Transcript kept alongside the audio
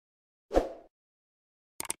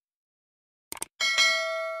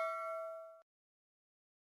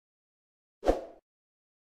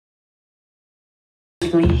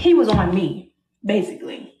basically. He was on me,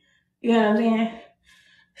 basically. You know what I'm saying?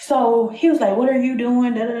 So he was like, what are you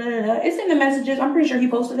doing? Da, da, da, da. It's in the messages. I'm pretty sure he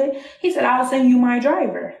posted it. He said, I'll send you my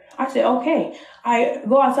driver. I said, okay. I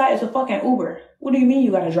go outside. It's a fucking Uber. What do you mean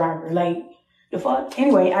you got a driver? Like, the fuck?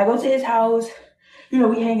 Anyway, I go to his house. You know,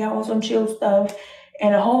 we hang out on some chill stuff.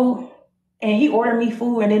 And he ordered me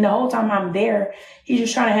food. And then the whole time I'm there, he's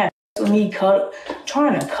just trying to have with me,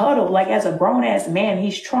 trying to cuddle. Like, as a grown-ass man,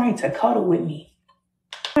 he's trying to cuddle with me.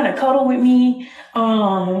 Trying to cuddle with me.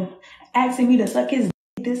 Asking me to suck his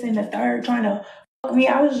this and the third, trying to fuck me.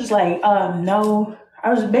 I was just like, no. I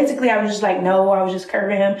was just like, no. I was just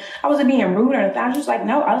curving him. I wasn't being rude or anything. I was just like,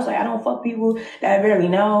 no. I was like, I don't fuck people that I barely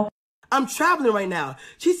know. I'm traveling right now.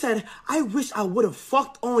 She said, I wish I would have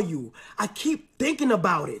fucked on you. I keep thinking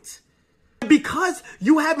about it. Because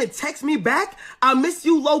you haven't texted me back, I miss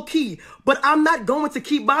you low key. But I'm not going to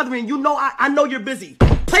keep bothering you. Know I know you're busy.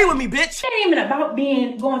 Play with me, bitch. It ain't even about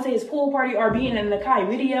going to his pool party or being in the Kai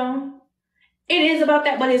video. It is about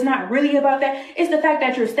that, but it's not really about that. It's the fact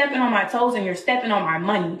that you're stepping on my toes and you're stepping on my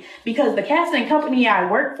money. Because the casting company I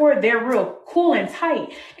work for, they're real cool and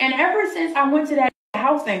tight. And ever since I went to that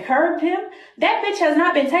house and curved him, that bitch has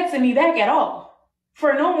not been texting me back at all.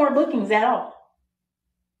 For no more bookings at all.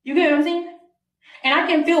 You get what I'm saying? And I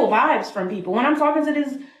can feel vibes from people. When I'm talking to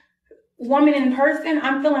this woman in person,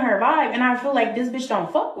 I'm feeling her vibe. And I feel like this bitch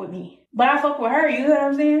don't fuck with me. But I fuck with her, you know what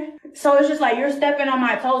I'm saying? So it's just like you're stepping on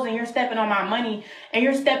my toes and you're stepping on my money and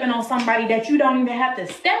you're stepping on somebody that you don't even have to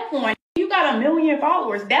step on. You got 1 million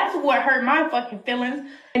followers. That's what hurt my fucking feelings.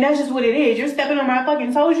 And that's just what it is. You're stepping on my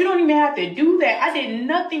fucking toes. You don't even have to do that. I did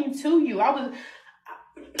nothing to you. I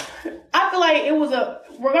feel like it was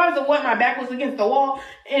regardless of what, my back was against the wall.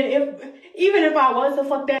 And even if I was to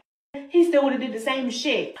fuck that, he still would have did the same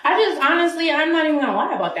shit. Honestly, I'm not even gonna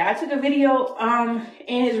lie about that. I took a video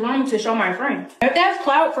in his room to show my friend. If that's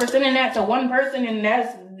clout for sending that to one person, and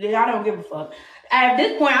I don't give a fuck. At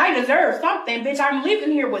this point, I deserve something, bitch. I'm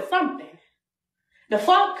leaving here with something. The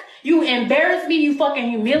fuck? You embarrassed me, you fucking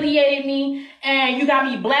humiliated me, and you got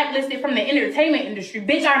me blacklisted from the entertainment industry.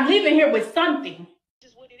 Bitch, I'm leaving here with something.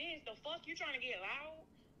 Just what it is. The fuck? You trying to get loud?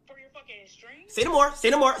 Say no more. Say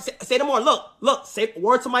no more. Say no more. Look. Say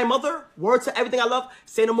word to my mother. Word to everything I love.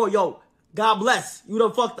 Say no more. Yo, God bless. You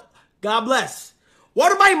done fucked up. God bless.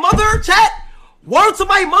 Word to my mother, chat. Word to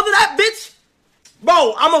my mother, that bitch.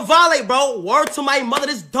 Bro, I'm a violate, bro. Word to my mother,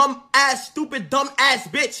 this dumb ass, stupid dumb ass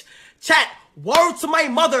bitch. Chat. Word to my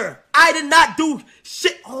mother. I did not do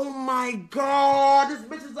shit. Oh my God. This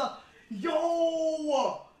bitch is a...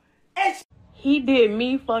 Yo. He did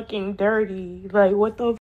me fucking dirty. Like, what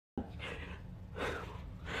the...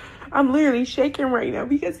 I'm literally shaking right now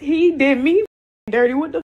because he did me dirty.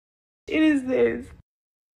 What the shit is this?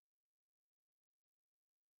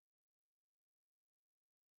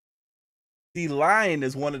 The lying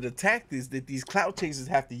is one of the tactics that these clout chasers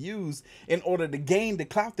have to use in order to gain the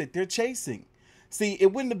clout that they're chasing. See,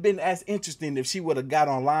 it wouldn't have been as interesting if she would have got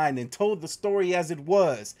online and told the story as it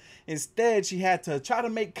was. Instead, she had to try to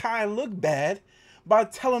make Kai look bad by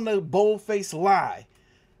telling a bold-faced lie.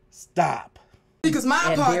 Stop. Because my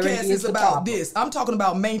podcast is about this. I'm talking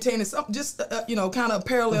about maintaining something, just you know, kind of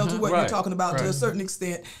parallel to what you're talking about to a certain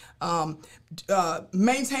extent.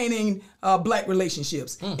 Maintaining black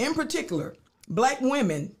relationships, in particular, black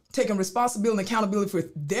women taking responsibility and accountability for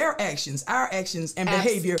their actions, our actions and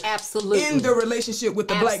behavior in the relationship with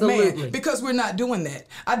the black man, because we're not doing that.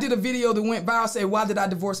 I did a video that went viral, say, why did I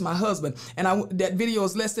divorce my husband? And that video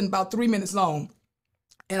is less than about 3 minutes long.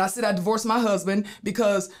 And I said I divorced my husband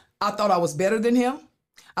because I thought I was better than him.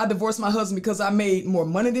 I divorced my husband because I made more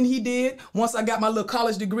money than he did. Once I got my little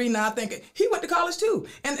college degree, now I think he went to college too.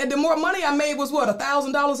 And the more money I made was what,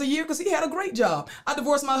 $1,000 a year, because he had a great job. I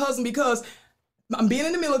divorced my husband because I'm being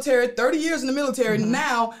in the military, 30 years in the military.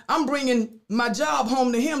 Now I'm bringing my job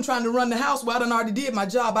home to him, trying to run the house. Well, I done already did my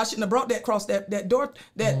job. I shouldn't have brought that across that door,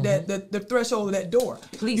 the threshold of that door.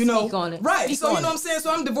 Please speak on it. Right. So you know what I'm saying?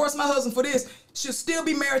 So I'm divorced my husband for this. Should still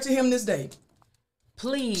be married to him this day.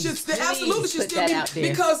 Please, absolutely should still be,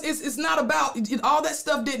 because it's not about all that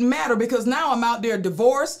stuff didn't matter, because now I'm out there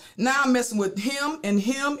divorced. Now I'm messing with him and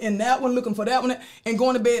that one, looking for that one, and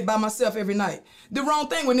going to bed by myself every night. The wrong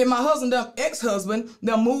thing. When then my husband, ex-husband,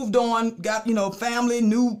 moved on, got family,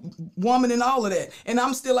 new woman, and all of that, and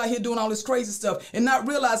I'm still out here doing all this crazy stuff and not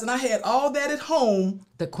realizing I had all that at home.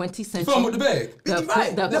 The quintessential. Fun with the bag. The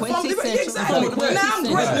quintessential. Exactly. Now I'm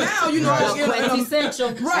great. Now quintessential.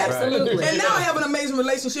 Right. Absolutely. And now I have an amazing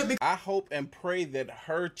long-distance relationship. I hope and pray that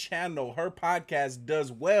her channel, her podcast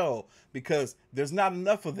does well, because there's not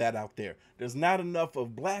enough of that out there. There's not enough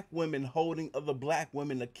of black women holding other black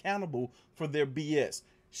women accountable for their BS.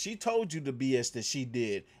 She told you the BS that she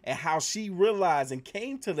did and how she realized and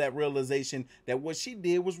came to that realization that what she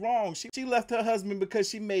did was wrong. She left her husband because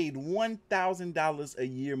she made $1,000 a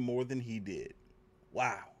year more than he did.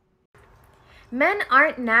 Wow. Men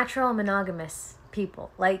aren't natural monogamous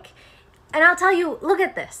people. And I'll tell you, look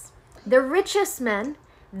at this. The richest men,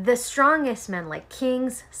 the strongest men, like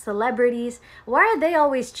kings, celebrities, why are they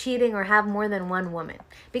always cheating or have more than one woman?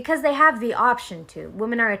 Because they have the option to.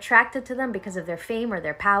 Women are attracted to them because of their fame or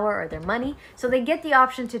their power or their money. So they get the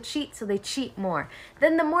option to cheat, so they cheat more.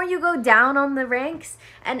 Then the more you go down on the ranks,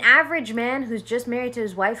 an average man who's just married to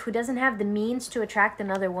his wife, who doesn't have the means to attract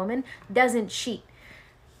another woman, doesn't cheat.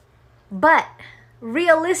 But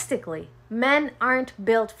realistically, men aren't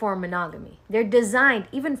built for monogamy. They're designed,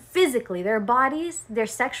 even physically, their bodies, their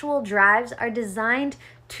sexual drives are designed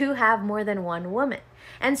to have more than one woman.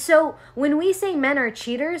 And so when we say men are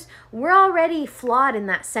cheaters, we're already flawed in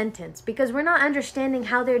that sentence because we're not understanding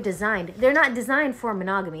how they're designed. They're not designed for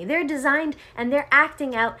monogamy. They're designed and they're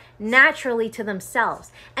acting out naturally to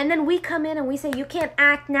themselves. And then we come in and we say, you can't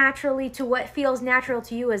act naturally to what feels natural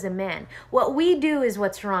to you as a man. What we do is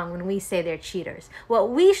what's wrong when we say they're cheaters.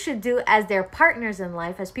 What we should do as their partners in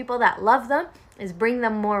life, as people that love them, is bring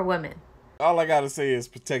them more women. All I gotta say is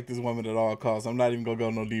protect this woman at all costs. I'm not even gonna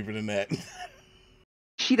go no deeper than that.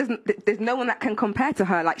 She doesn't. There's no one that can compare to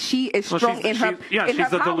her. Like, she is strong in her. Yeah, in she's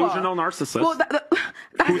her a power. delusional narcissist. Well,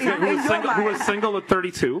 who is single at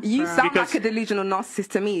 32. You sound like a delusional narcissist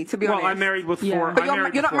to me. To be honest. Well, I'm married with four. But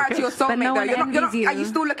you're not married to your soulmate though. You're not. You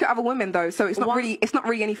still look at other women though. So it's not really. It's not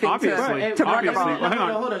really anything to brag about. Well, hang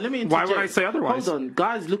on. Hold on. Let me. Why would I say otherwise? Hold on.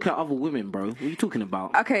 Guys look at other women, bro. What are you talking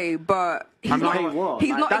about? Okay, but. He's not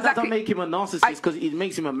that exactly, doesn't make him a narcissist because it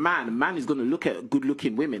makes him a man. A man is going to look at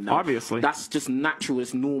good-looking women. Now. Obviously, that's just natural.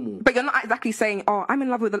 It's normal. But you're not exactly saying, "Oh, I'm in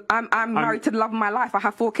love with. I'm married to the love of my life. I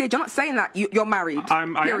have 4 kids." You're not saying that. You're married. I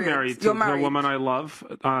am married to the woman I love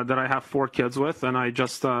that I have 4 kids with, and I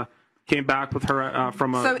just came back with her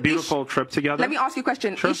from a beautiful trip together. Let me ask you a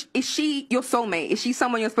question. Sure. Is she your soulmate? Is she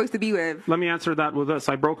someone you're supposed to be with? Let me answer that with this.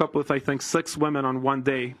 I broke up with, I think, 6 women on one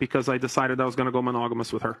day because I decided I was going to go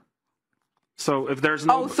monogamous with her. So if there's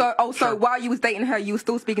no... So while you was dating her, you were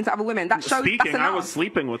still speaking to other women. That shows... Speaking, I was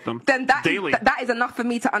sleeping with them daily. That is enough for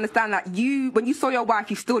me to understand that when you saw your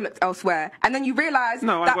wife, you still looked elsewhere. And then you realized and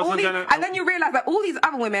then you realized that all these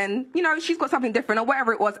other women, you know, she's got something different or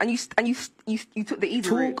whatever it was, and you took the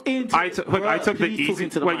easy route. I took the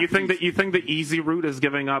easy... What, you think the easy route is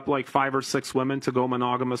giving up like 5 or 6 women to go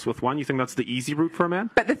monogamous with one? You think that's the easy route for a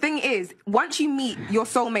man? But the thing is, once you meet your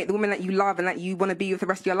soulmate, the woman that you love and that you want to be with the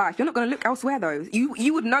rest of your life, you're not going to look elsewhere though.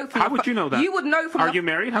 You would know from... How would you know that? You would know from... Are you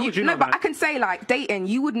married? How would you know that? No, but I can say, like, dating,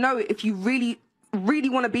 you would know if you really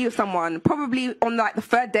want to be with someone. Probably on, like, the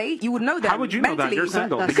 3rd date, you would know that. How would you know that? You're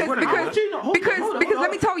single. Because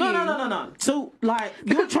let me tell you... No. So, like,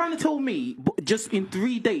 you're trying to tell me just in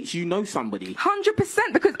 3 dates you know somebody? 100%,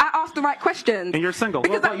 because I asked the right questions. And you're single.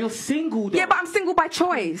 But you're single, though. Yeah, but I'm single by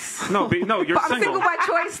choice. No, you're single. I'm single by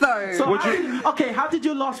choice, though. So how did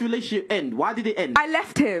your last relationship end? Why did it end? I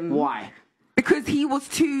left him. Why? Because he was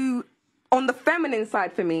too on the feminine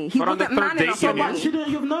side for me. He wasn't man enough. Shouldn't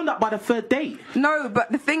you have known that by the 3rd date? No,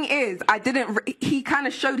 but the thing is, he kind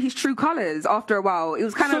of showed his true colours after a while. It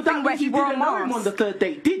was kind of a thing where he wore a mask. You didn't know him on the 3rd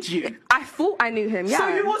date, did you? I thought I knew him, yeah. So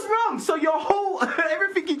you was wrong. So your whole,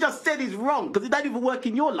 everything you just said is wrong because it doesn't even work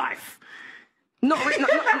in your life. Not really.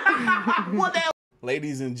 What else?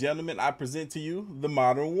 Ladies and gentlemen, I present to you the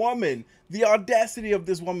modern woman. The audacity of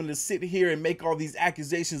this woman to sit here and make all these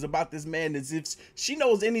accusations about this man as if she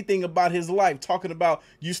knows anything about his life, talking about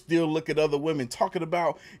you still look at other women, talking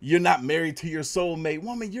about you're not married to your soulmate.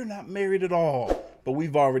 Woman, you're not married at all. But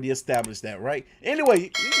we've already established that, right? Anyway,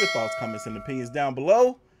 leave your thoughts, comments, and opinions down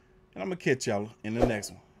below, and I'm going to catch y'all in the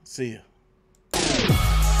next one. See ya.